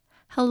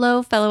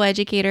Hello, fellow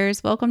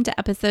educators. Welcome to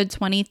episode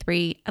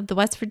 23 of the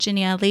West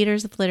Virginia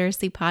Leaders of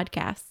Literacy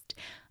podcast.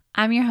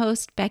 I'm your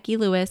host, Becky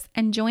Lewis,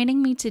 and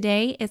joining me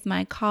today is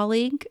my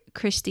colleague,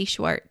 Christy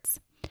Schwartz.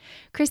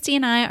 Christy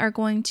and I are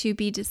going to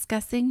be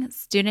discussing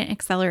student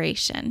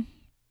acceleration.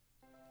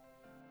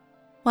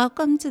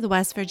 Welcome to the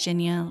West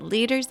Virginia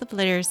Leaders of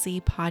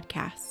Literacy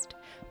podcast,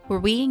 where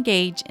we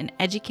engage in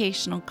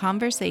educational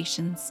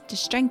conversations to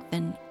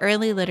strengthen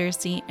early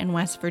literacy in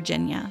West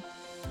Virginia.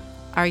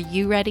 Are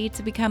you ready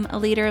to become a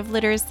leader of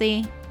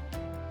literacy?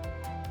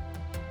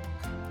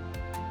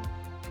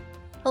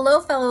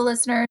 Hello, fellow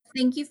listeners.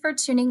 Thank you for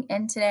tuning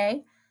in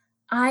today.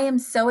 I am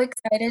so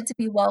excited to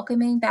be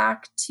welcoming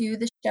back to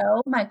the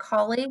show my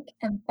colleague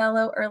and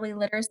fellow early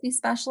literacy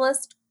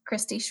specialist,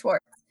 Christy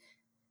Schwartz.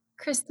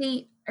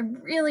 Christy, I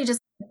really just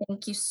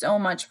thank you so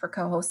much for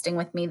co-hosting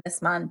with me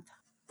this month.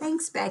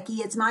 Thanks, Becky.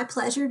 It's my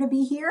pleasure to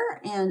be here,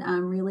 and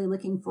I'm really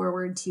looking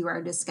forward to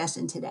our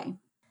discussion today.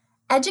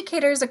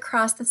 Educators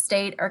across the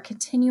state are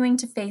continuing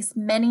to face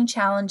many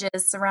challenges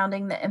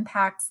surrounding the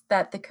impacts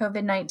that the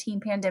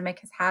COVID-19 pandemic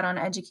has had on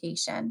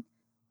education.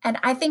 And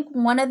I think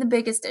one of the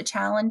biggest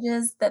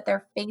challenges that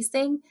they're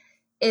facing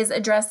is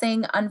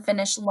addressing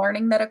unfinished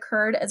learning that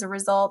occurred as a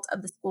result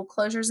of the school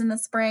closures in the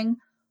spring,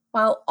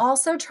 while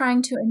also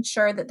trying to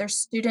ensure that their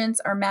students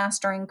are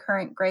mastering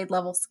current grade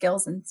level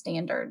skills and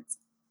standards.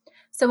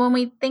 So when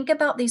we think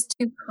about these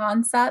two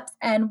concepts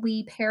and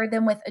we pair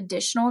them with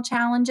additional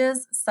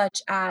challenges,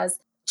 such as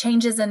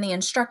changes in the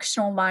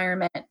instructional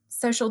environment,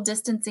 social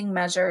distancing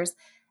measures,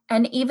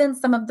 and even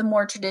some of the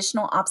more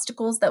traditional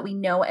obstacles that we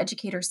know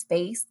educators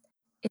face,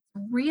 it's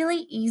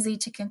really easy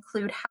to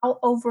conclude how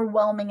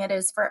overwhelming it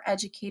is for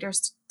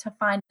educators to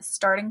find a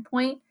starting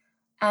point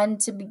and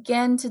to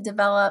begin to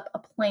develop a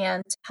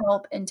plan to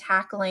help in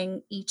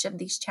tackling each of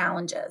these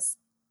challenges.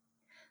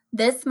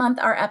 This month,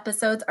 our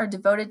episodes are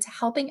devoted to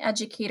helping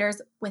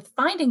educators with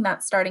finding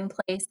that starting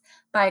place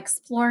by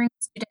exploring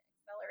student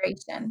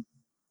acceleration.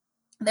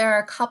 There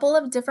are a couple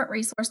of different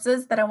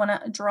resources that I want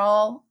to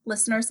draw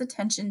listeners'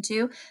 attention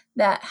to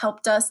that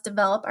helped us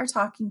develop our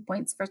talking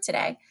points for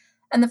today.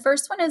 And the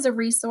first one is a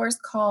resource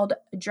called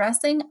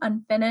Addressing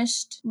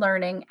Unfinished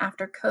Learning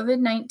After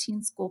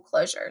COVID-19 School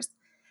Closures.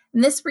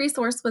 And this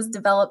resource was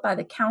developed by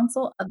the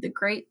Council of the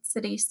Great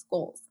City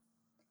Schools.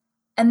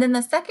 And then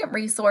the second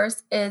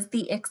resource is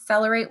the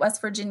Accelerate West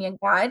Virginia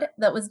Guide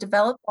that was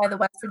developed by the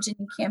West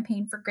Virginia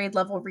Campaign for Grade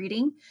Level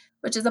Reading,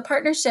 which is a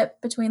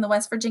partnership between the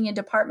West Virginia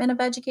Department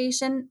of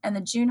Education and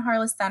the June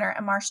Harless Center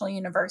at Marshall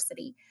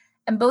University.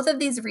 And both of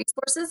these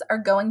resources are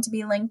going to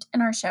be linked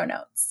in our show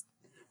notes.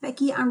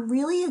 Becky, I'm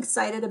really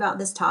excited about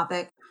this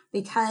topic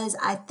because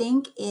I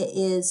think it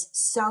is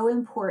so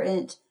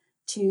important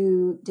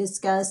to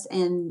discuss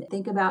and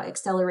think about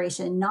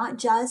acceleration, not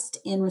just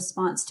in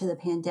response to the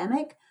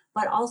pandemic,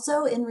 but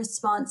also in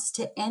response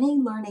to any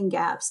learning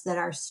gaps that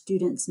our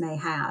students may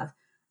have.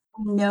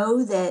 We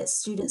know that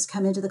students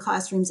come into the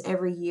classrooms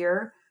every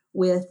year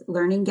with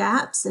learning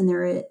gaps, and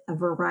they're at a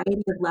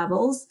variety of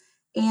levels,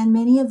 and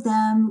many of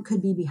them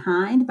could be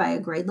behind by a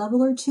grade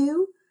level or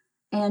two.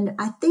 And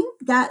I think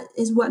that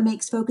is what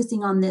makes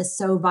focusing on this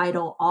so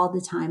vital all the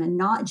time, and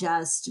not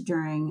just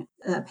during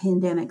a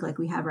pandemic like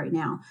we have right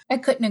now. I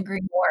couldn't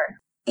agree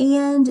more.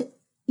 And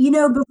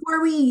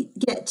before we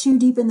get too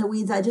deep in the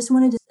weeds, I just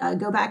wanted to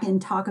go back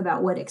and talk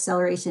about what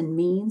acceleration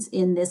means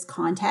in this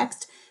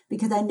context,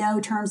 because I know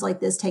terms like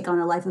this take on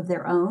a life of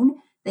their own.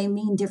 They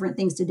mean different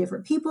things to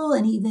different people,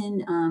 and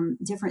even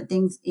different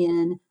things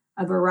in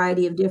a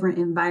variety of different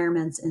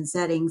environments and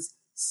settings.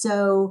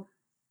 So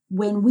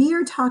when we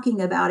are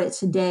talking about it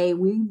today,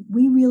 we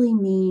really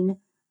mean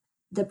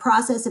the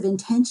process of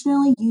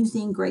intentionally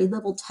using grade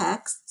level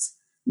texts,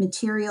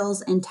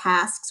 materials, and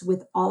tasks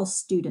with all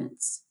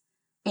students,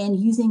 and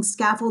using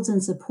scaffolds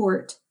and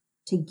support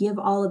to give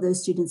all of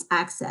those students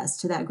access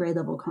to that grade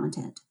level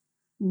content,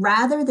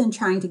 rather than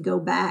trying to go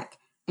back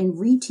and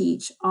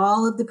reteach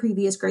all of the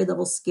previous grade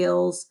level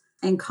skills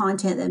and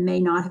content that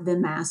may not have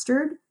been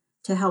mastered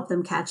to help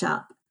them catch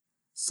up.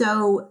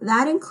 So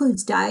that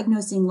includes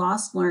diagnosing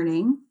lost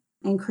learning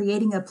and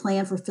creating a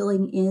plan for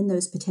filling in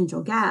those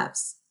potential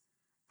gaps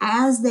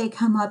as they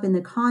come up in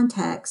the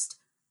context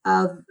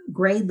of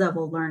grade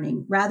level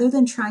learning, rather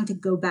than trying to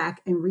go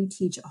back and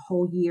reteach a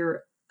whole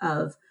year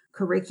of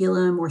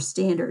curriculum or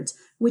standards,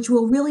 which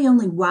will really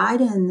only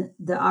widen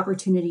the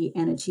opportunity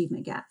and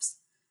achievement gaps.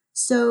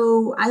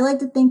 So I like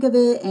to think of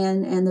it,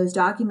 and those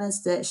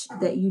documents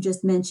that you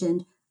just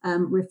mentioned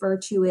refer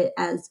to it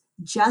as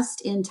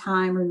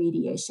just-in-time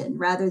remediation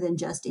rather than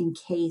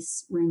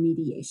just-in-case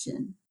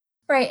remediation.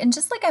 Right. And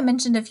just like I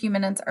mentioned a few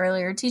minutes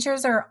earlier,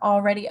 teachers are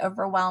already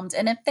overwhelmed.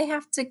 And if they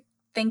have to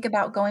think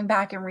about going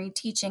back and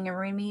reteaching and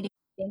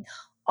remediating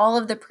all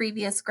of the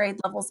previous grade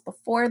levels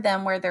before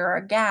them where there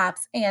are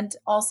gaps and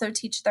also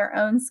teach their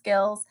own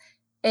skills,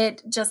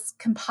 it just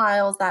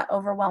compiles that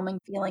overwhelming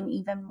feeling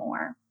even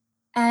more.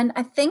 And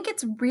I think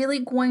it's really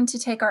going to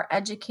take our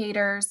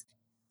educators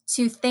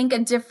to think a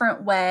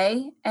different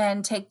way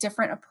and take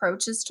different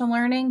approaches to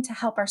learning to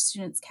help our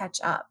students catch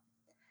up.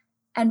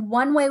 And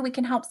one way we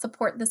can help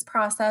support this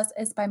process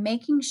is by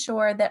making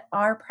sure that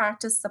our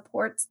practice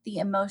supports the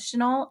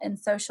emotional and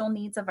social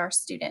needs of our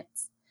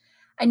students.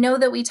 I know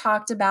that we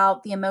talked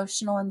about the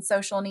emotional and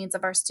social needs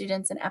of our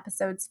students in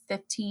episodes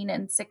 15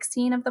 and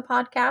 16 of the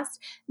podcast.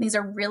 These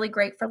are really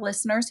great for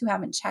listeners who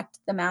haven't checked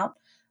them out.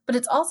 But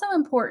it's also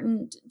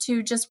important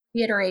to just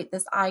reiterate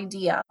this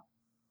idea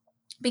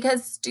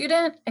because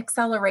student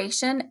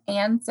acceleration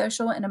and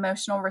social and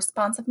emotional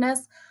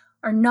responsiveness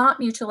are not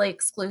mutually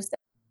exclusive.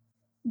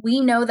 We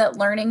know that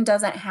learning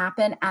doesn't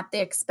happen at the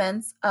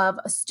expense of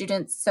a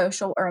student's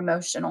social or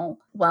emotional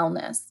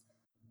wellness.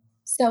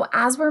 So,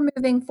 as we're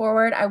moving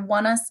forward, I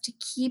want us to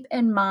keep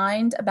in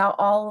mind about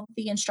all of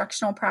the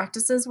instructional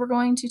practices we're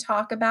going to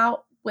talk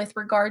about with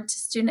regard to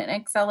student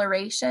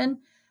acceleration.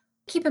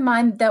 Keep in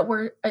mind that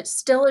we're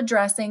still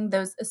addressing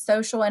those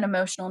social and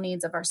emotional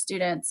needs of our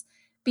students,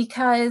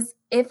 because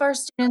if our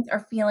students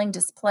are feeling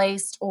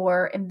displaced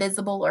or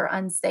invisible or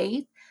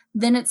unsafe,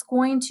 then it's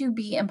going to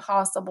be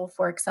impossible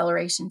for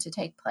acceleration to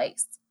take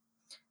place.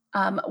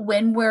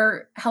 When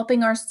we're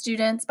helping our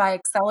students by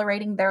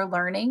accelerating their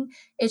learning,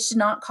 it should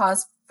not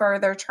cause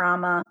further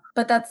trauma.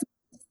 But that's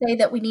not to say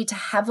that we need to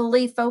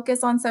heavily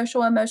focus on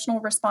social emotional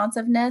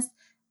responsiveness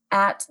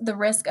at the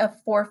risk of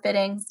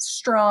forfeiting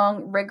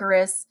strong,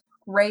 rigorous,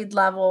 grade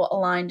level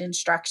aligned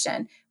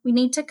instruction. We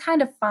need to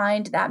kind of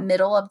find that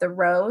middle of the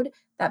road,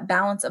 that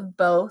balance of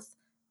both,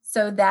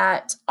 so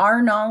that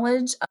our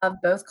knowledge of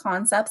both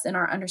concepts and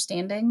our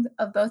understanding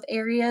of both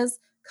areas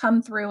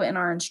come through in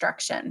our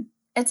instruction.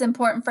 It's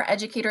important for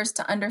educators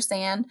to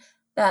understand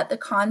that the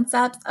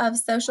concepts of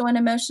social and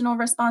emotional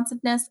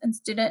responsiveness and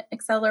student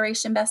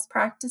acceleration best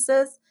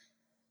practices,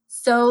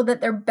 so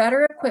that they're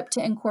better equipped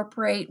to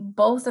incorporate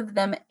both of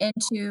them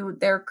into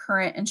their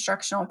current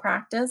instructional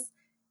practice.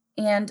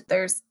 And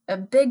there's a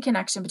big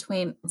connection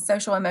between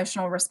social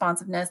emotional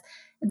responsiveness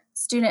and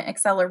student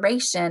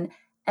acceleration,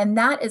 and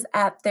that is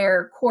at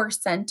their core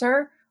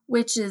center,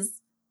 which is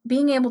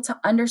being able to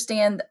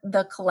understand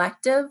the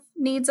collective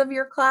needs of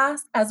your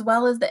class as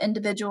well as the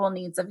individual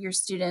needs of your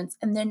students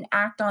and then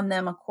act on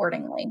them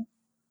accordingly.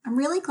 I'm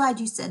really glad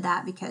you said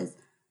that because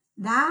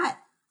that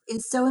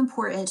is so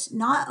important.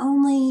 Not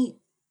only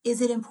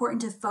is it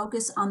important to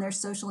focus on their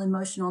social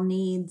emotional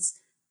needs,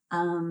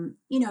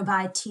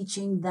 by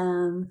teaching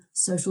them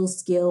social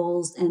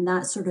skills and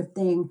that sort of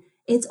thing,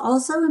 it's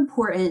also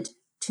important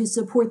to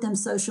support them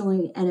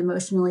socially and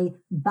emotionally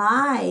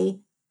by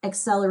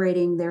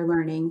accelerating their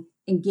learning,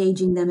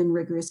 engaging them in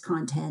rigorous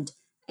content,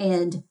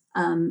 and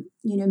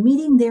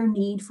meeting their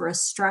need for a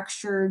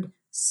structured,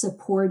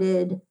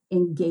 supported,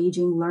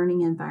 engaging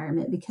learning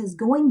environment. Because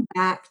going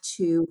back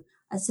to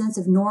a sense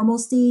of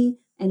normalcy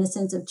and a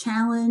sense of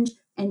challenge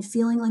and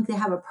feeling like they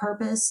have a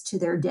purpose to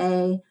their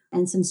day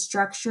and some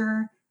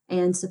structure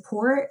and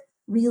support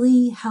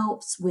really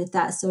helps with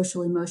that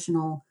social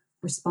emotional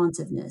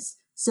responsiveness.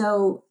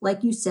 So,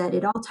 like you said,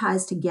 it all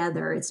ties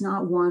together. It's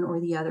not one or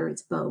the other,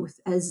 it's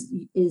both, as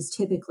is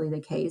typically the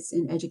case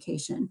in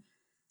education.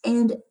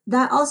 And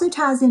that also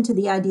ties into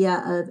the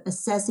idea of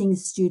assessing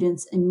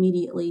students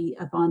immediately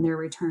upon their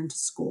return to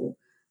school.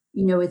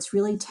 It's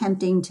really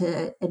tempting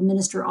to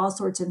administer all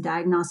sorts of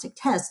diagnostic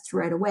tests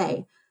right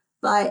away.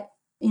 But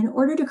in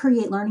order to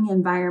create learning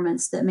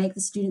environments that make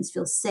the students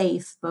feel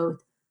safe,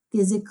 both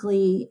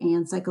physically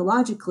and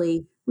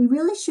psychologically, we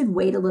really should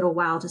wait a little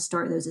while to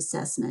start those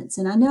assessments.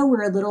 And I know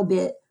we're a little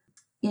bit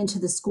into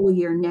the school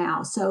year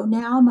now, so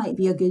now might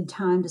be a good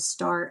time to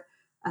start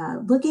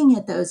looking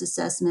at those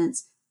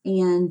assessments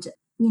and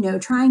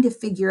trying to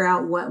figure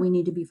out what we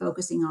need to be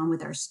focusing on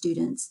with our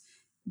students.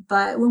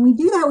 But when we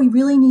do that, we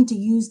really need to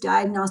use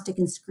diagnostic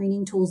and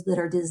screening tools that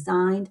are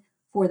designed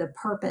for the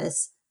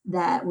purpose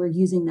that we're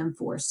using them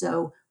for.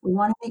 So we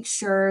want to make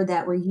sure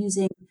that we're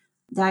using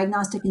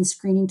diagnostic and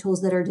screening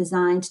tools that are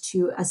designed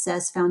to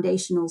assess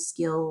foundational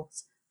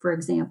skills, for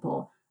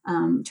example,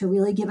 to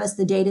really give us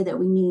the data that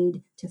we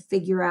need to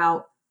figure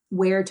out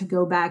where to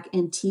go back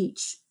and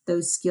teach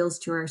those skills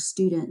to our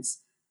students.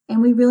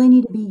 And we really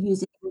need to be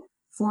using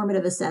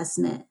formative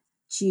assessment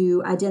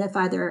to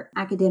identify their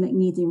academic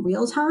needs in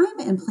real time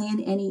and plan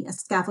any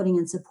scaffolding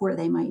and support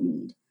they might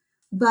need.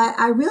 But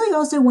I really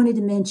also wanted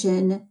to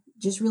mention,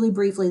 just really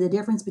briefly, the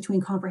difference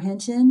between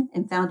comprehension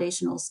and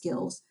foundational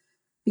skills,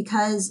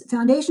 because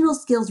foundational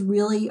skills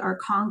really are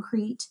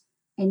concrete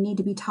and need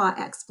to be taught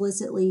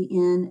explicitly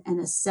in an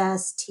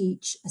assess,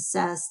 teach,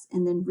 assess,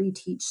 and then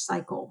reteach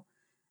cycle.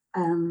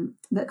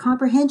 But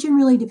comprehension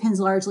really depends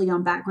largely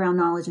on background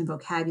knowledge and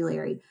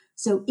vocabulary.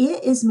 So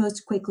it is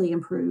most quickly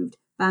improved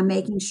by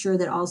making sure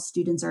that all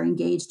students are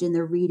engaged in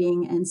the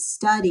reading and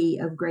study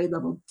of grade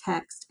level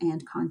text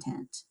and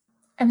content.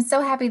 I'm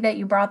so happy that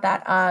you brought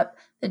that up,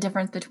 the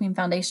difference between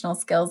foundational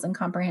skills and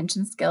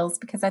comprehension skills,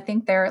 because I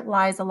think there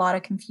lies a lot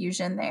of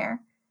confusion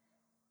there.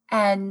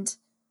 And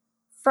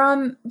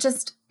from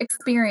just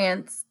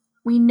experience,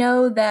 we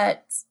know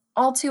that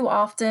all too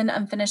often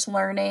unfinished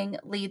learning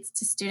leads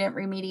to student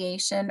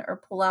remediation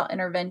or pull-out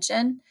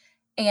intervention.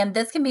 And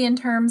this can be in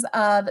terms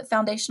of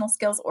foundational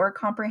skills or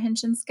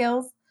comprehension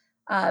skills.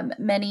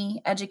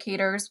 Many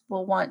educators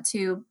will want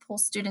to pull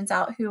students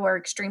out who are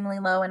extremely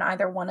low in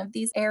either one of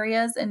these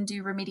areas and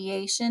do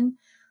remediation.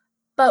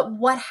 But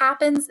what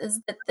happens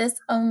is that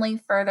this only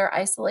further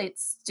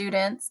isolates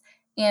students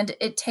and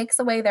it takes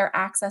away their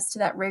access to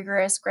that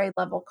rigorous grade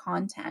level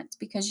content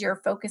because you're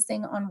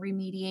focusing on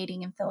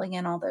remediating and filling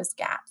in all those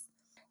gaps.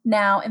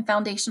 Now, in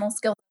foundational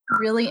skills, it's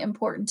really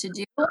important to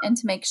do and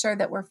to make sure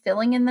that we're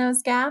filling in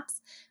those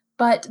gaps.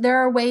 But there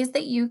are ways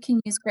that you can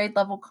use grade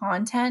level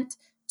content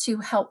to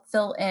help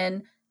fill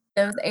in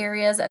those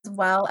areas as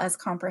well as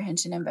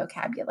comprehension and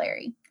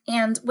vocabulary.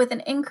 And with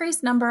an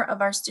increased number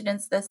of our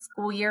students this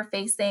school year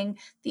facing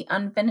the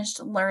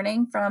unfinished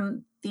learning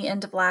from the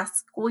end of last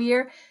school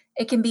year,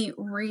 it can be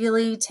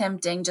really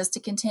tempting just to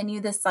continue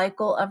the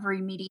cycle of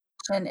remediation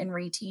and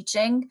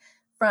reteaching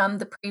from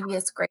the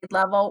previous grade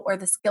level or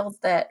the skills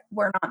that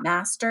were not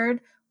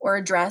mastered or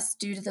addressed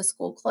due to the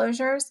school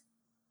closures.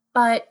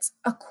 But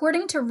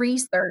according to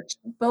research,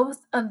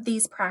 both of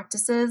these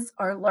practices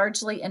are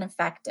largely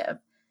ineffective.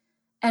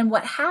 And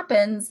what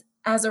happens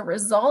as a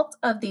result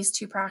of these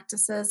two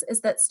practices is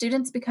that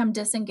students become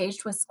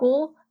disengaged with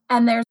school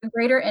and there's a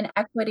greater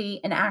inequity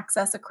in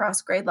access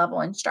across grade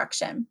level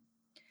instruction.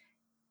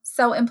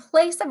 So, in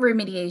place of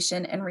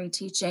remediation and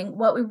reteaching,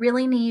 what we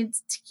really need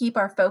to keep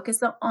our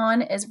focus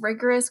on is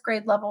rigorous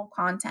grade level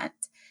content.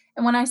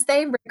 And when I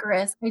say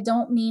rigorous, I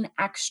don't mean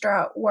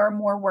extra or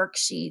more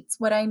worksheets.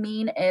 What I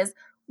mean is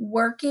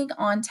working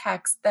on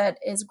text that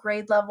is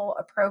grade level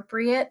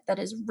appropriate, that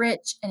is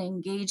rich and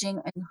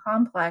engaging and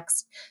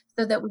complex,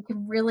 so that we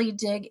can really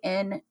dig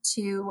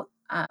into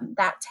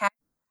that text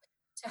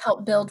to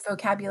help build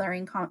vocabulary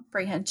and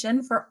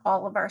comprehension for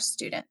all of our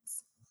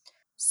students.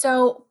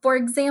 So, for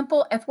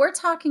example, if we're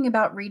talking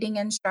about reading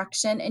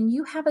instruction and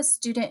you have a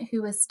student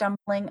who is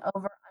stumbling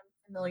over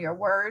unfamiliar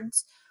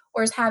words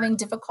or is having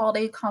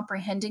difficulty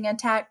comprehending a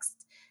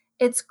text,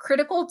 it's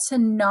critical to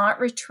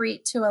not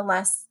retreat to a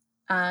less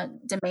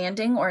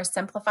demanding or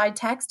simplified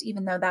text,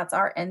 even though that's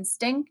our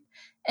instinct.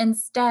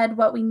 Instead,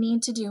 what we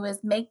need to do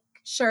is make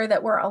sure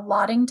that we're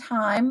allotting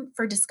time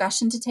for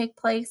discussion to take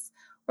place.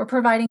 We're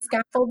providing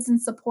scaffolds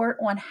and support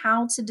on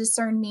how to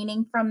discern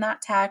meaning from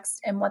that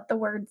text and what the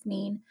words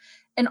mean,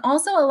 and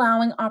also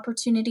allowing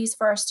opportunities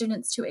for our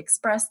students to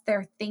express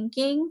their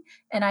thinking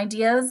and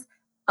ideas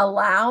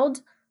aloud,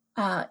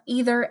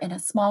 either in a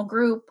small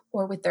group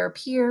or with their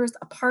peers,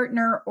 a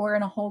partner, or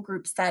in a whole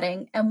group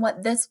setting. And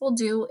what this will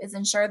do is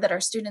ensure that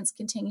our students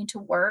continue to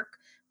work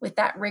with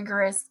that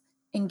rigorous,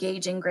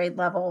 engaging grade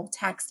level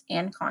text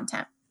and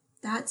content.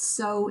 That's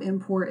so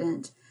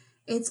important.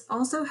 It's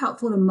also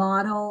helpful to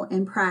model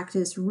and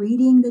practice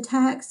reading the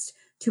text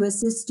to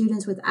assist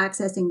students with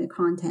accessing the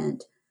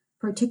content,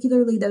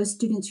 particularly those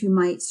students who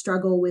might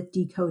struggle with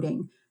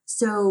decoding.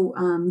 So,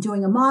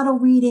 doing a model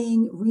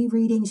reading,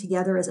 rereading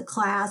together as a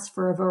class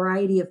for a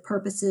variety of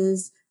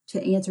purposes,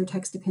 to answer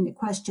text dependent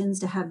questions,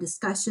 to have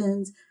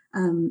discussions,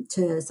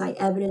 to cite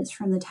evidence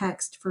from the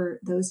text for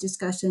those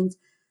discussions.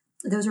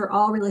 Those are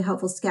all really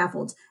helpful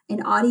scaffolds.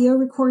 And audio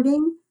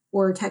recording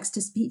or text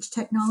to speech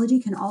technology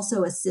can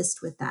also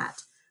assist with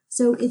that.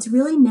 So it's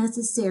really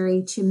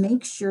necessary to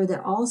make sure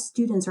that all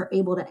students are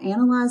able to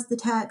analyze the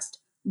text,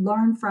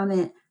 learn from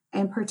it,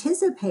 and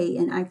participate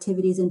in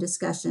activities and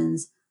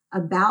discussions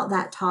about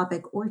that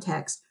topic or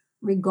text,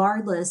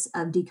 regardless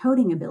of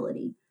decoding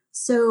ability.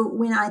 So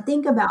when I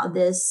think about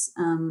this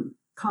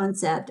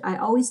concept, I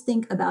always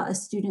think about a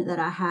student that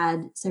I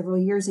had several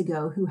years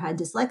ago who had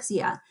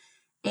dyslexia.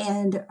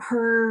 And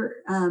her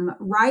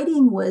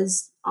writing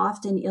was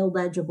often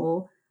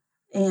illegible,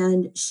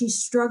 and she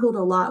struggled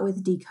a lot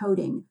with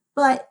decoding.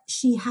 But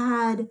she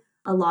had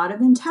a lot of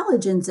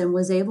intelligence and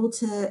was able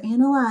to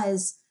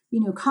analyze,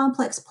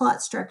 complex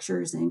plot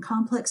structures and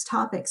complex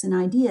topics and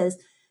ideas.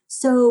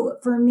 So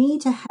for me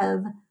to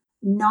have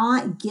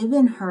not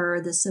given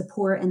her the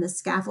support and the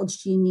scaffold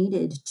she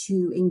needed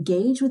to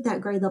engage with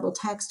that grade level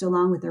text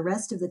along with the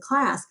rest of the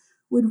class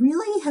would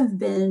really have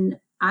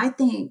been, I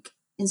think,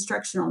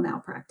 instructional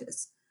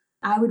malpractice.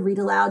 I would read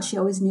aloud. She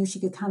always knew she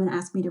could come and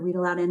ask me to read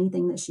aloud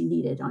anything that she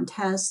needed on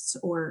tests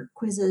or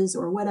quizzes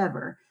or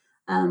whatever.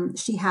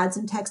 She had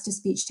some text to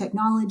speech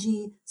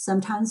technology.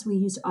 Sometimes we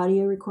used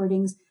audio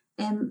recordings.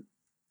 And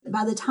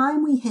by the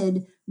time we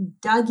had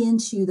dug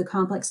into the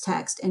complex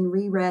text and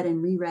reread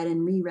and reread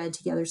and reread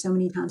together so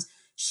many times,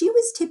 she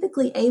was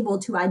typically able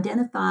to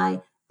identify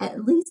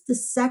at least the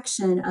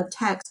section of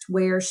text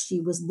where she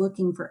was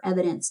looking for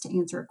evidence to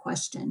answer a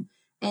question.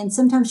 And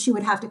sometimes she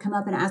would have to come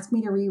up and ask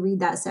me to reread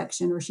that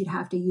section, or she'd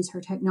have to use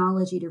her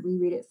technology to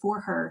reread it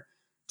for her,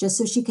 just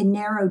so she could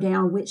narrow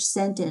down which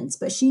sentence.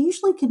 But she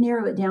usually could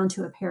narrow it down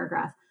to a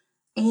paragraph.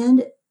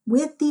 And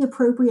with the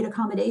appropriate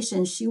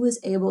accommodation, she was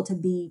able to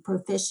be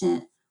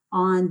proficient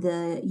on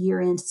the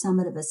year-end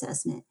summative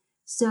assessment.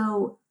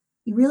 So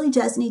you really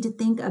just need to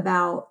think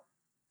about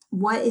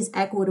what is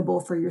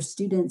equitable for your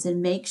students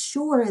and make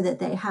sure that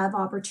they have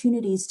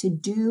opportunities to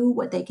do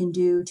what they can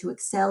do to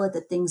excel at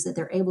the things that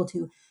they're able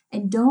to.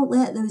 And don't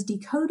let those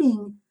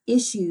decoding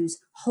issues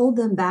hold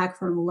them back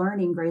from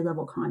learning grade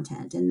level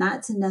content. And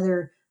that's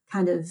another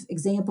kind of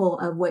example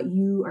of what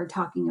you are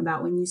talking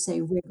about when you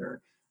say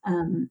rigor.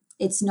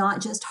 It's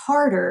not just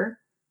harder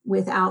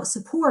without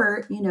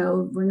support.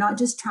 We're not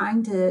just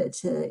trying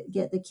to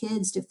get the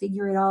kids to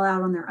figure it all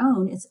out on their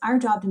own. It's our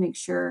job to make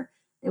sure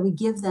that we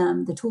give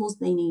them the tools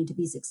they need to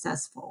be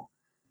successful.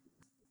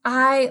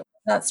 I love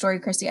that story,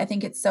 Christy. I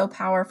think it's so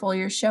powerful.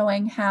 You're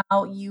showing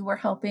how you were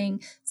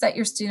helping set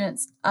your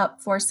students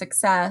up for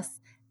success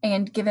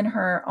and given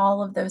her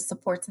all of those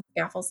supports and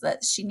scaffolds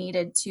that she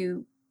needed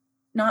to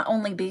not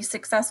only be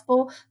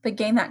successful, but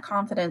gain that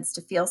confidence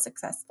to feel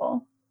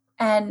successful.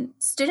 And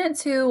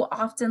students who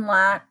often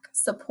lack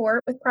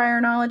support with prior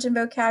knowledge and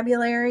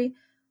vocabulary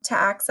to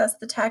access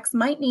the text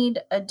might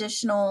need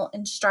additional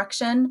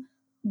instruction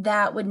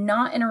that would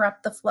not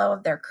interrupt the flow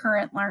of their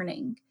current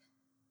learning.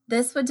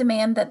 This would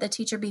demand that the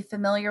teacher be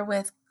familiar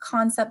with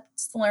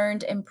concepts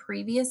learned in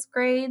previous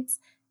grades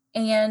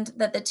and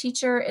that the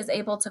teacher is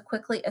able to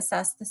quickly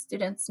assess the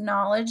student's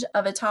knowledge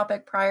of a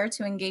topic prior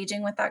to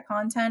engaging with that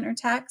content or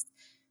text,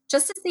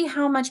 just to see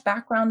how much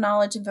background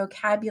knowledge and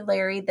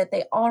vocabulary that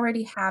they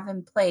already have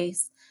in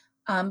place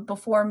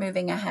before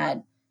moving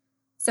ahead.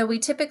 So we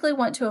typically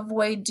want to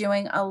avoid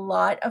doing a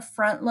lot of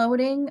front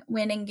loading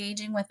when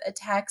engaging with a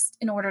text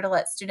in order to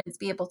let students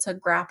be able to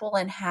grapple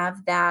and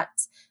have that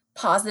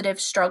positive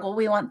struggle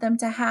we want them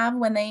to have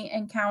when they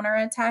encounter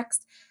a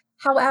text.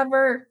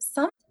 However,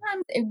 sometimes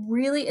it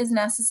really is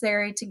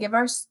necessary to give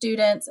our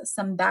students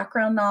some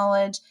background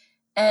knowledge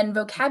and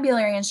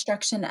vocabulary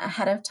instruction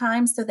ahead of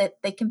time so that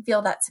they can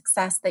feel that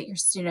success that your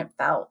student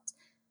felt.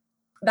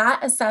 That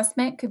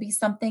assessment could be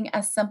something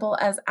as simple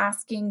as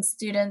asking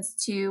students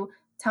to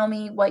tell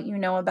me what you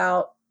know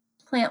about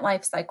plant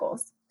life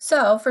cycles.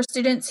 So, for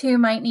students who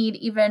might need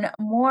even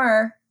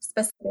more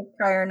specific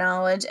prior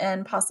knowledge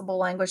and possible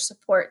language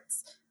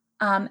supports,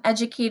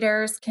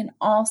 educators can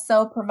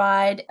also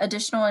provide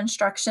additional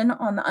instruction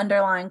on the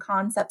underlying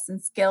concepts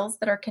and skills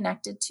that are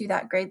connected to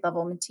that grade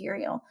level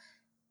material.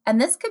 And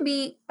this could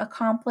be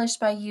accomplished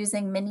by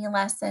using mini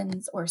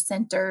lessons or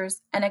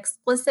centers and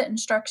explicit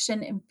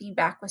instruction and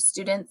feedback with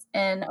students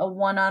in a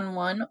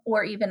one-on-one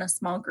or even a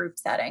small group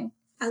setting.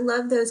 I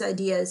love those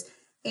ideas.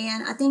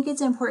 And I think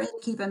it's important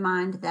to keep in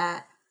mind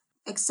that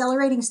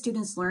accelerating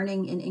students'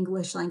 learning in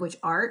English language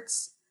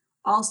arts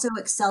also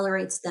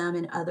accelerates them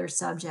in other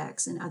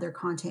subjects and other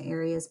content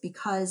areas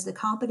because the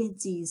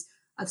competencies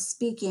of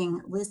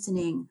speaking,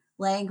 listening,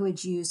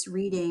 language use,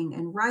 reading,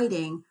 and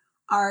writing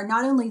are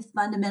not only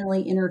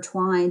fundamentally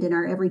intertwined in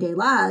our everyday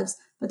lives,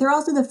 but they're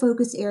also the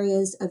focus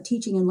areas of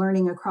teaching and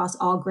learning across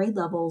all grade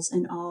levels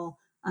and all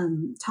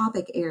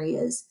topic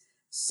areas.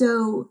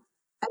 So,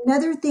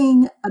 another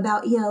thing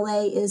about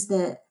ELA is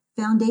that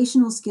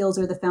foundational skills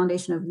are the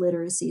foundation of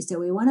literacy. So,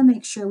 we want to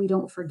make sure we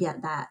don't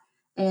forget that.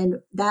 And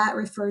that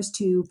refers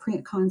to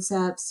print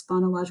concepts,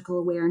 phonological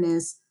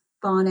awareness,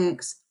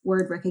 phonics,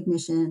 word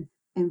recognition,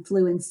 and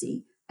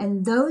fluency.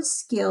 And those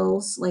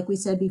skills, like we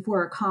said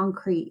before, are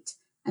concrete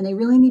and they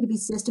really need to be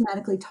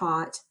systematically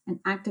taught and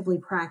actively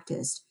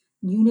practiced,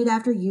 unit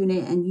after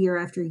unit and year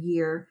after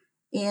year,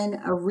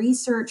 in a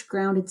research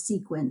grounded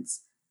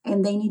sequence.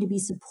 And they need to be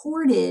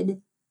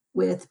supported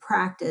with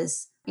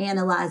practice,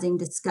 analyzing,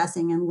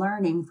 discussing, and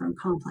learning from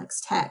complex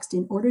text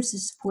in order to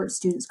support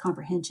students'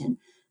 comprehension.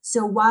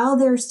 So while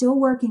they're still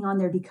working on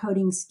their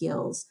decoding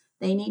skills,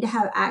 they need to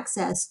have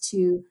access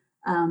to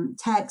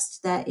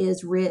text that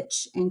is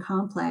rich and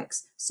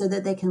complex so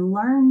that they can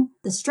learn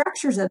the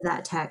structures of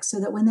that text so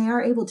that when they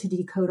are able to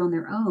decode on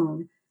their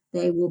own,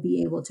 they will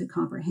be able to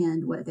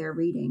comprehend what they're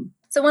reading.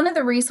 So one of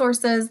the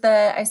resources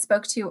that I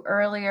spoke to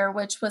earlier,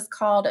 which was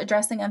called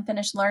Addressing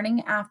Unfinished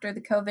Learning After the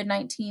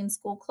COVID-19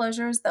 School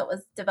Closures, that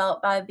was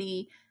developed by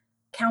the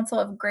Council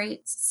of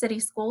Great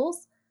City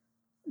Schools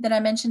that I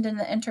mentioned in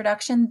the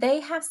introduction, they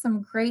have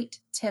some great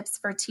tips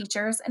for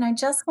teachers, and I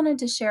just wanted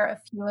to share a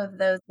few of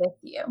those with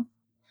you.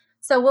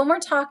 So when we're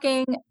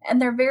talking,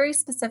 and they're very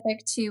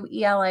specific to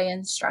ELA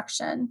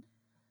instruction,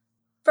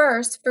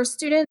 first, for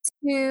students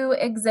who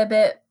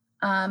exhibit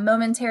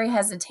momentary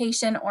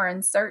hesitation or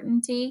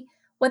uncertainty,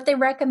 what they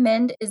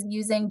recommend is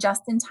using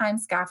just-in-time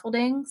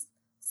scaffoldings,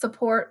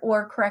 support,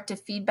 or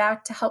corrective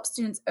feedback to help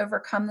students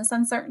overcome this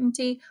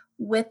uncertainty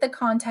with the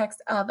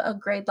context of a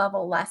grade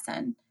level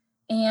lesson.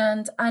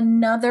 And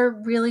another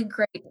really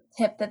great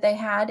tip that they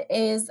had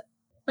is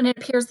when it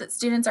appears that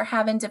students are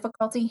having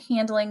difficulty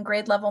handling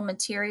grade level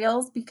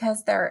materials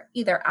because they're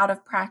either out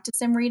of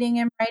practice in reading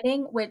and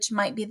writing, which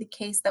might be the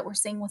case that we're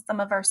seeing with some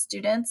of our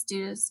students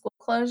due to school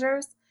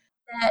closures,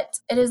 that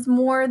it is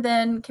more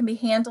than can be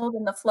handled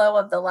in the flow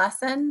of the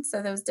lesson.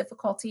 So those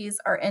difficulties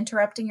are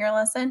interrupting your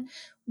lesson.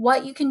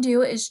 What you can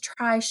do is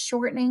try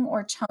shortening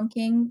or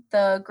chunking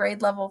the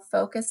grade level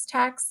focus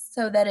text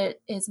so that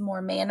it is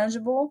more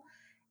manageable,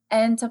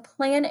 and to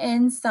plan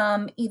in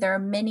some either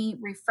mini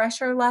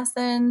refresher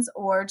lessons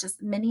or just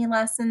mini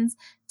lessons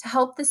to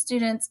help the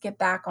students get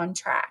back on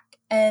track.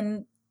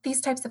 And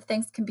these types of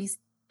things can be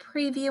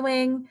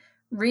previewing,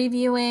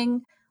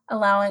 reviewing,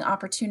 allowing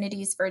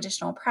opportunities for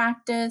additional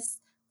practice,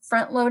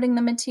 front loading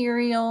the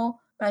material,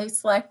 by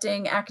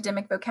selecting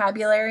academic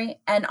vocabulary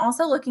and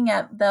also looking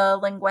at the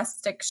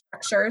linguistic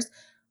structures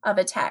of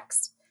a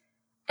text.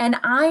 And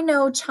I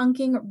know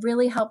chunking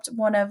really helped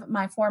one of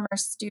my former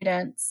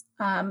students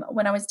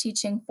when I was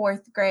teaching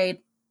fourth grade.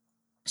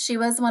 She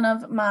was one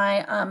of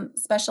my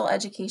special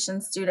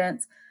education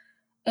students.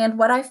 And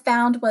what I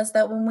found was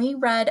that when we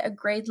read a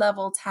grade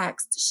level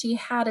text, she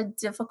had a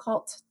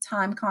difficult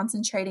time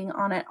concentrating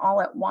on it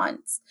all at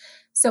once.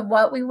 So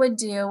what we would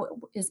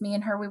do is me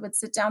and her, we would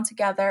sit down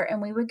together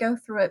and we would go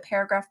through it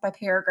paragraph by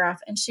paragraph,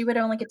 and she would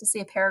only get to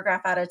see a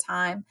paragraph at a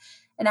time.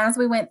 And as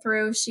we went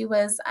through, she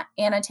was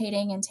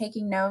annotating and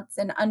taking notes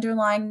and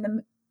underlying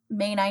the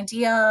main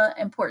idea,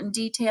 important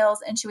details,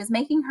 and she was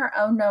making her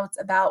own notes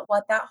about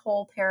what that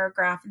whole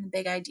paragraph and the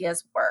big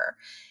ideas were.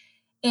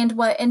 And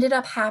what ended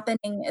up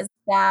happening is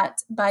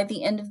that by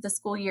the end of the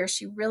school year,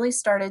 she really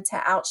started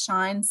to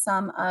outshine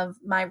some of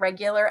my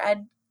regular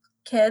ed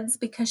kids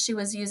because she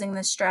was using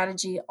this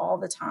strategy all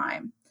the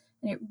time.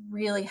 And it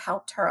really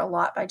helped her a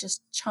lot by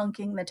just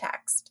chunking the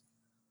text.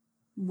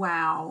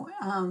 Wow.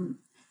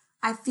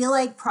 I feel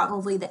like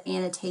probably the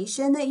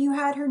annotation that you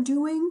had her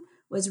doing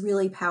was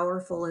really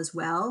powerful as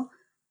well.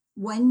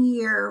 One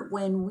year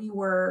when we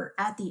were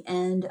at the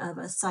end of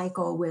a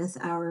cycle with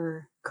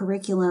our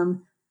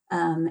curriculum,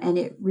 and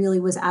it really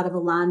was out of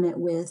alignment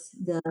with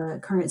the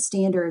current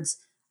standards,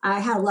 I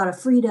had a lot of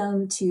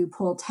freedom to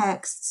pull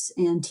texts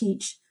and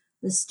teach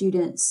the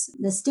students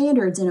the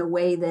standards in a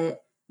way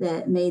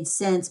that made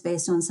sense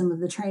based on some of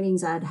the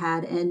trainings I'd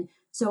had. And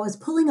so I was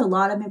pulling a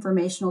lot of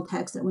informational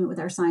text that went with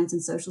our science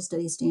and social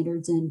studies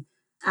standards, and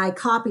I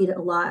copied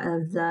a lot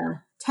of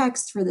the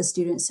text for the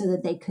students so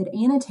that they could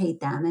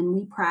annotate them. And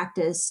we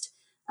practiced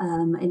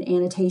an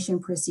annotation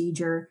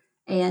procedure.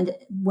 And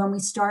when we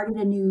started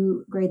a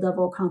new grade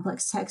level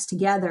complex text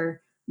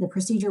together, the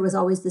procedure was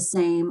always the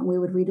same. We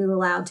would read it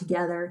aloud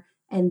together,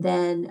 and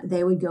then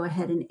they would go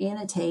ahead and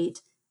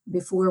annotate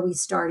before we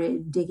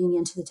started digging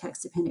into the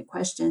text dependent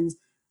questions.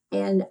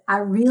 And I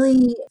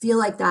really feel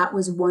like that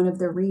was one of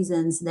the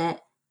reasons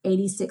that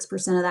 86%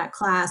 of that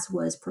class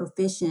was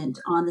proficient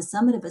on the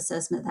summative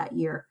assessment that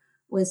year,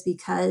 was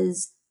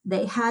because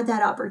they had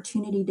that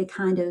opportunity to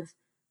kind of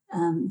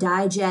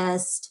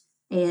digest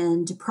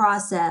and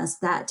process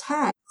that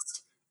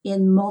text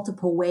in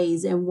multiple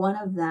ways. And one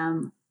of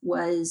them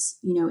was,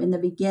 in the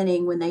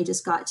beginning when they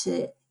just got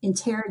to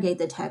interrogate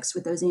the text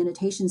with those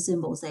annotation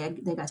symbols,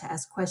 they got to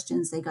ask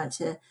questions, they got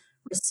to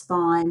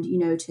respond,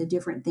 to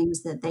different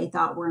things that they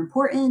thought were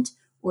important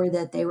or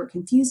that they were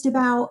confused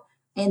about.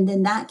 And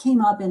then that came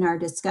up in our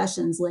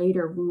discussions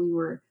later when we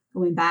were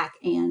going back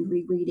and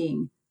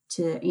rereading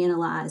to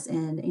analyze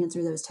and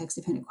answer those text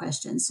dependent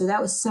questions. So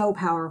that was so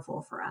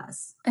powerful for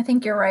us. I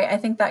think you're right. I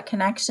think that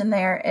connection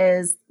there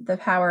is the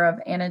power of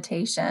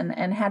annotation.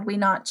 And had we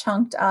not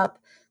chunked up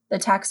the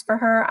text for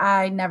her,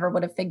 I never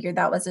would have figured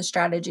that was a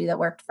strategy that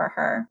worked for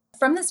her.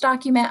 From this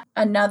document,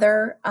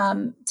 another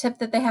tip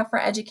that they have for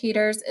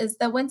educators is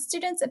that when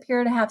students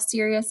appear to have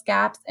serious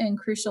gaps in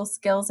crucial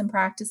skills and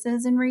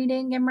practices in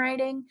reading and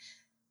writing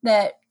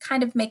that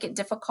kind of make it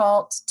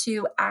difficult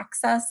to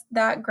access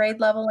that grade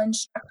level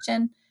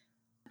instruction,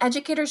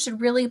 educators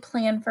should really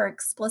plan for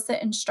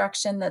explicit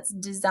instruction that's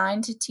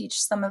designed to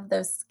teach some of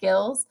those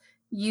skills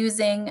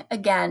using,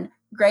 again,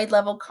 grade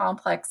level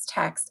complex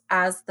text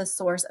as the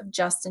source of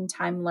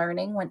just-in-time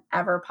learning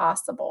whenever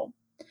possible.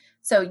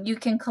 So you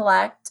can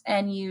collect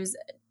and use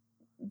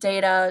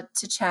data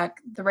to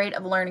check the rate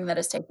of learning that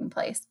is taking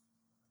place.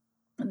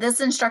 This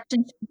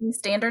instruction should be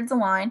standards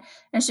aligned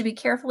and should be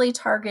carefully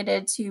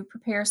targeted to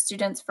prepare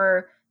students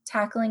for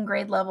tackling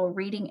grade level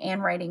reading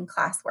and writing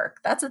classwork.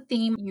 That's a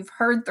theme you've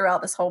heard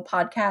throughout this whole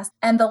podcast.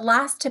 And the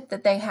last tip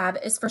that they have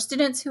is for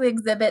students who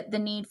exhibit the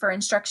need for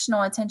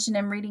instructional attention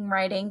in reading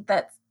writing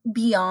that's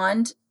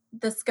beyond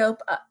the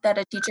scope that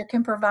a teacher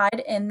can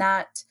provide in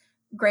that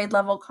grade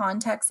level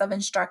context of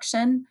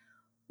instruction.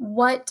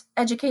 What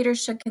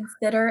educators should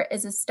consider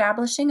is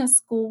establishing a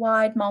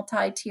school-wide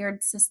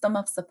multi-tiered system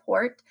of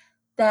support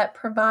that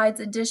provides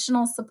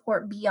additional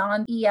support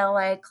beyond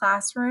ELA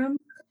classroom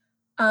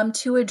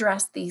to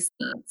address these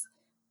needs.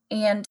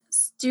 And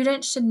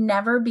students should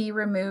never be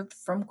removed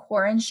from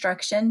core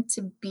instruction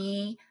to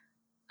be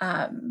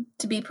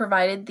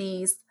provided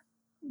these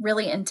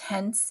really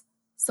intense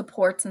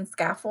supports and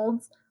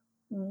scaffolds.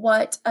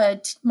 What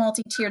a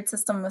multi-tiered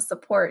system of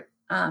support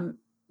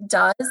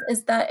does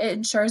is that it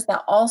ensures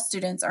that all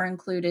students are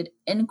included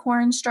in core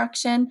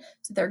instruction,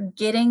 so they're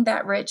getting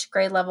that rich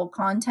grade level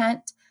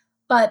content,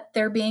 but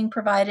they're being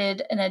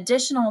provided an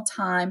additional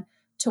time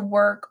to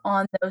work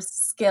on those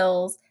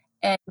skills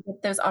and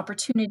get those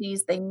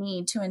opportunities they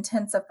need to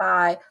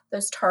intensify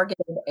those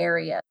targeted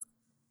areas.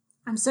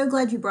 I'm so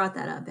glad you brought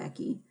that up,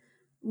 Becky.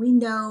 We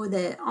know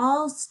that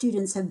all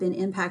students have been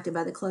impacted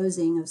by the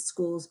closing of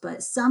schools,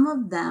 but some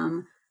of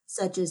them,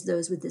 such as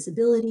those with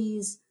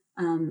disabilities,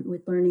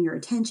 with learning or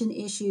attention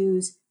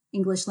issues,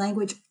 English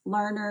language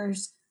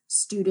learners,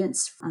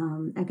 students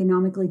from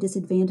economically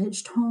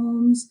disadvantaged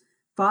homes,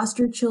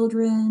 foster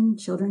children,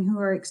 children who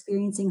are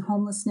experiencing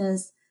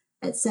homelessness,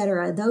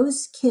 etc.,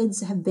 those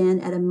kids have been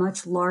at a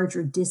much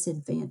larger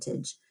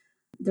disadvantage.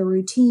 The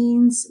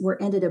routines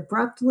were ended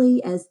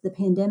abruptly as the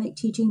pandemic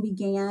teaching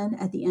began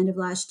at the end of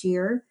last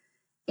year.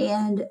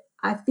 And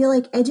I feel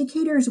like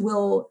educators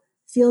will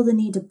feel the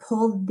need to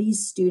pull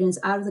these students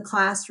out of the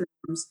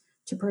classrooms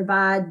to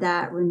provide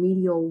that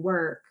remedial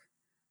work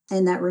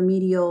and that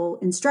remedial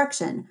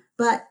instruction.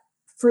 But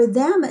for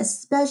them,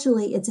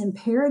 especially, it's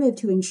imperative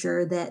to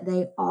ensure that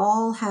they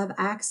all have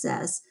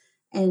access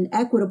and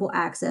equitable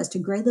access to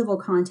grade level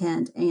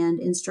content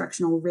and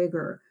instructional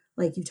rigor,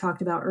 like you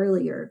talked about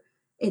earlier.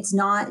 It's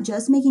not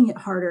just making it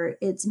harder,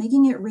 it's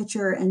making it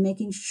richer and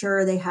making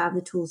sure they have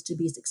the tools to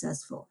be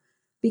successful.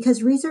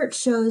 Because research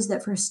shows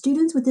that for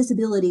students with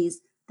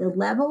disabilities, the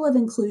level of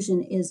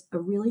inclusion is a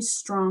really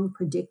strong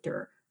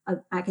predictor of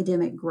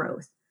academic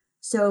growth.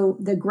 So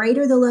the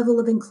greater the level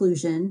of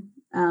inclusion,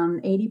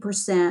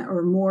 80%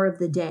 or more of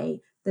the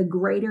day, the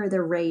greater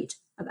the rate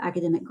of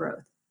academic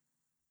growth.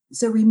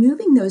 So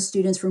removing those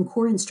students from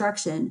core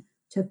instruction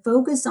to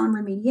focus on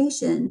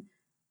remediation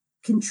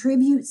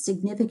contributes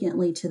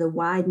significantly to the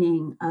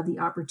widening of the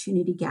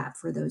opportunity gap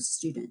for those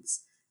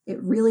students.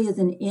 It really is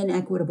an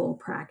inequitable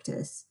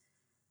practice.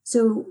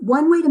 So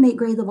one way to make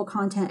grade level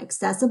content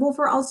accessible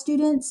for all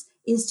students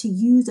is to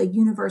use a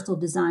universal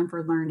design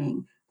for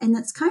learning. And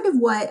that's kind of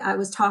what I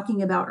was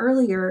talking about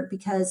earlier,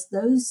 because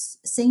those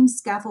same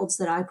scaffolds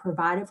that I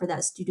provided for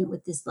that student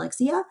with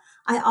dyslexia,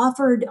 I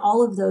offered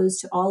all of those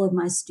to all of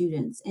my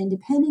students. And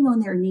depending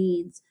on their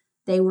needs,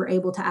 they were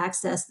able to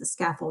access the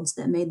scaffolds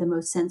that made the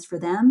most sense for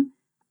them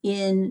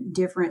in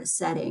different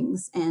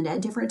settings and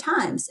at different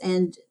times.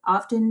 And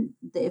often,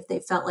 if they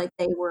felt like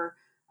they were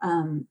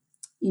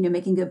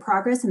making good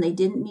progress and they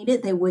didn't need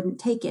it, they wouldn't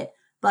take it.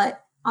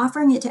 But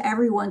offering it to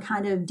everyone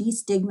kind of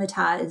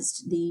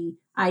destigmatized the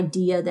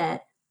idea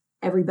that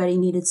everybody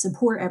needed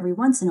support every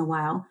once in a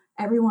while.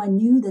 Everyone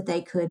knew that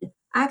they could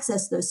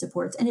access those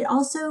supports. And it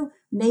also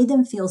made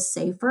them feel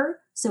safer.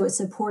 So it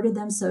supported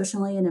them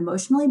socially and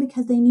emotionally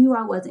because they knew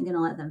I wasn't going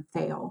to let them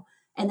fail.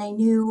 And they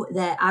knew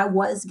that I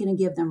was going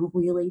to give them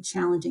really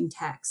challenging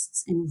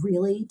texts and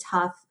really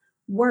tough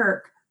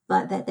work,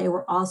 but that they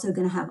were also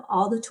going to have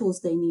all the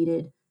tools they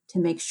needed to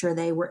make sure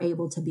they were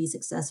able to be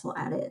successful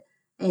at it.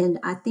 And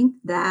I think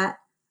that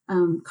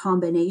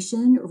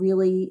combination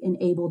really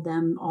enabled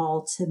them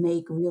all to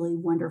make really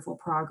wonderful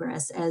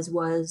progress, as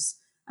was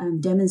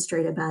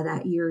demonstrated by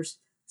that year's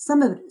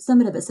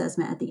summative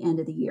assessment at the end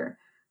of the year.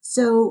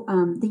 So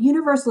the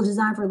universal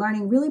design for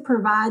learning really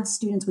provides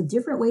students with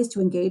different ways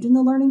to engage in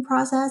the learning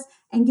process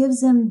and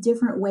gives them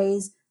different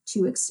ways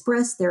to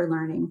express their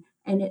learning.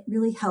 And it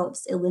really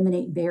helps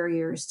eliminate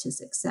barriers to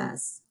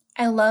success.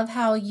 I love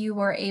how you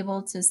were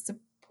able to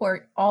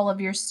support all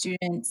of your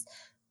students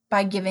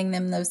by giving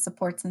them those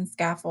supports and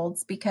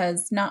scaffolds,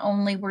 because not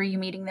only were you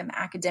meeting them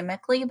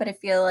academically, but I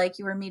feel like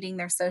you were meeting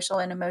their social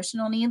and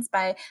emotional needs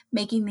by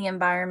making the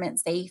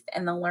environment safe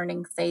and the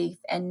learning safe,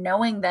 and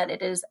knowing that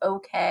it is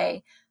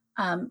okay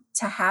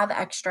to have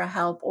extra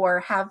help or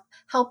have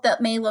help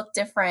that may look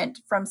different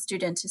from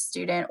student to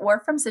student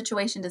or from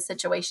situation to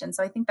situation.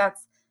 So I think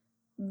that's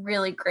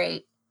really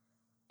great.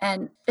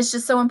 And it's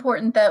just so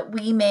important that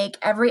we make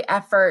every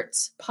effort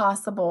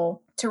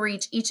possible to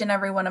reach each and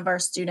every one of our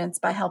students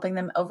by helping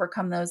them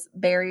overcome those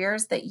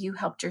barriers that you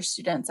helped your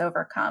students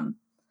overcome.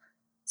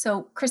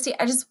 So, Christy,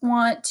 I just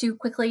want to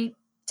quickly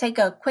take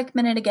a quick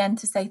minute again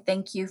to say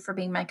thank you for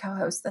being my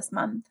co-host this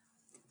month.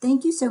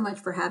 Thank you so much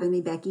for having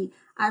me, Becky.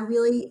 I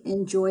really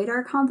enjoyed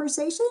our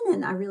conversation,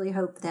 and I really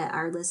hope that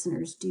our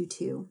listeners do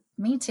too.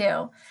 Me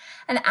too.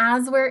 And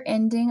as we're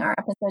ending our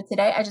episode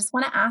today, I just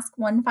want to ask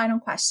one final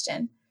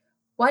question.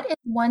 What is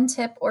one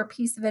tip or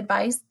piece of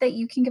advice that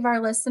you can give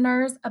our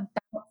listeners about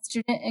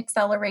student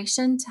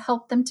acceleration to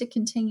help them to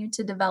continue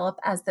to develop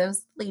as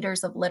those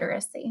leaders of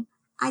literacy?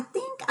 I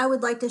think I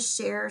would like to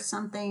share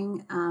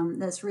something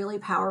that's really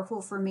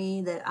powerful for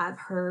me that I've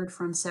heard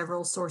from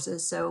several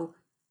sources. So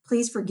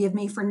please forgive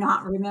me for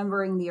not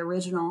remembering the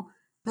original.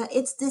 But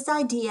it's this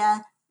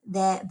idea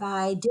that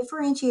by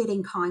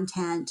differentiating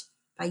content,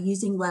 by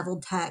using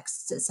leveled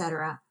texts,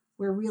 etc.,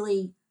 we're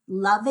really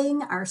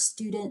loving our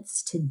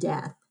students to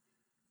death.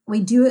 We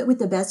do it with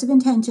the best of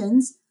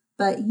intentions,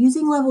 but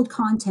using leveled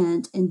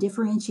content and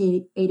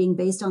differentiating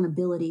based on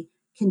ability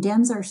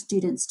condemns our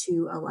students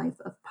to a life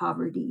of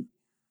poverty.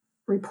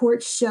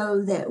 Reports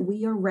show that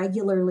we are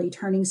regularly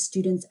turning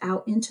students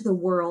out into the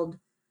world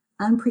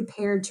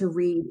unprepared to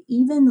read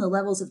even the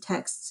levels of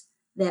texts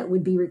that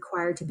would be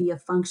required to be a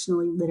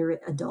functionally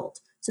literate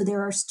adult. So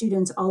there are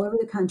students all over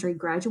the country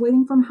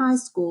graduating from high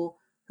school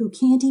who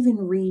can't even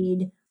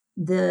read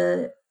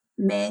the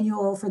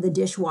manual for the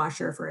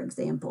dishwasher, for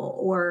example,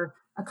 or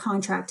a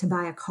contract to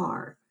buy a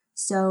car.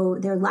 So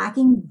they're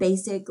lacking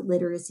basic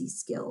literacy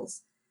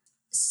skills.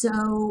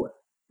 So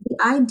the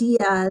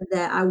idea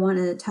that I want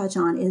to touch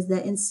on is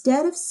that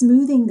instead of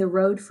smoothing the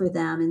road for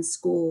them in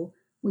school,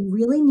 we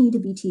really need to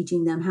be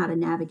teaching them how to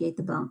navigate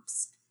the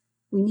bumps.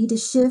 We need to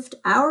shift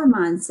our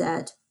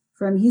mindset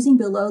from using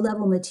below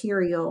level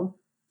material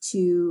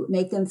to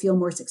make them feel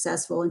more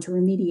successful and to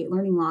remediate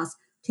learning loss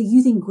to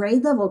using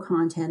grade level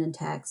content and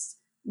text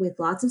with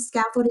lots of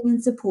scaffolding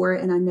and support.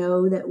 And I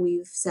know that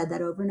we've said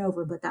that over and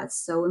over, but that's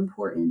so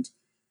important.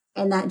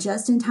 And that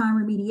just-in-time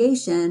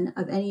remediation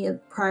of any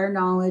prior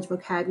knowledge,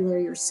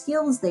 vocabulary, or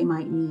skills they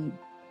might need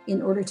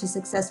in order to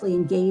successfully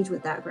engage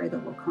with that grade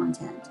level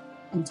content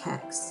and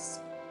texts.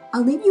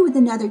 I'll leave you with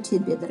another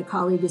tidbit that a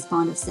colleague is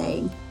fond of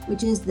saying,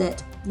 which is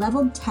that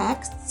leveled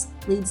texts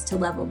leads to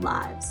leveled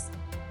lives.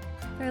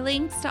 For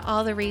links to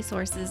all the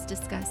resources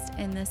discussed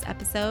in this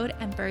episode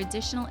and for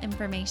additional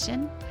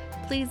information,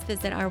 please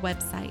visit our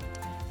website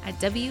at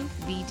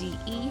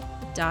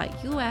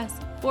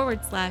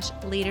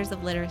wvde.us/Leaders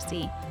of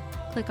Literacy.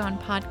 Click on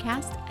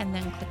podcast and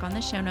then click on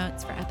the show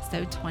notes for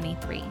episode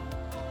 23.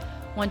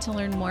 Want to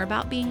learn more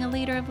about being a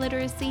leader of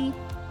literacy?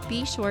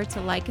 Be sure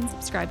to like and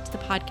subscribe to the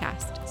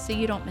podcast so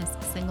you don't miss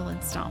a single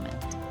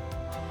installment.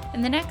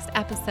 In the next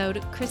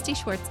episode, Christy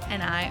Schwartz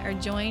and I are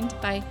joined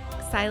by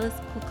Silas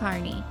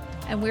Kulkarni,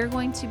 and we're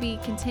going to be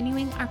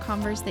continuing our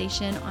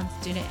conversation on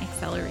student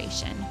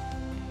acceleration.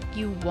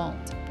 You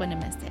won't want to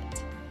miss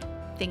it.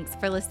 Thanks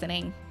for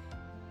listening.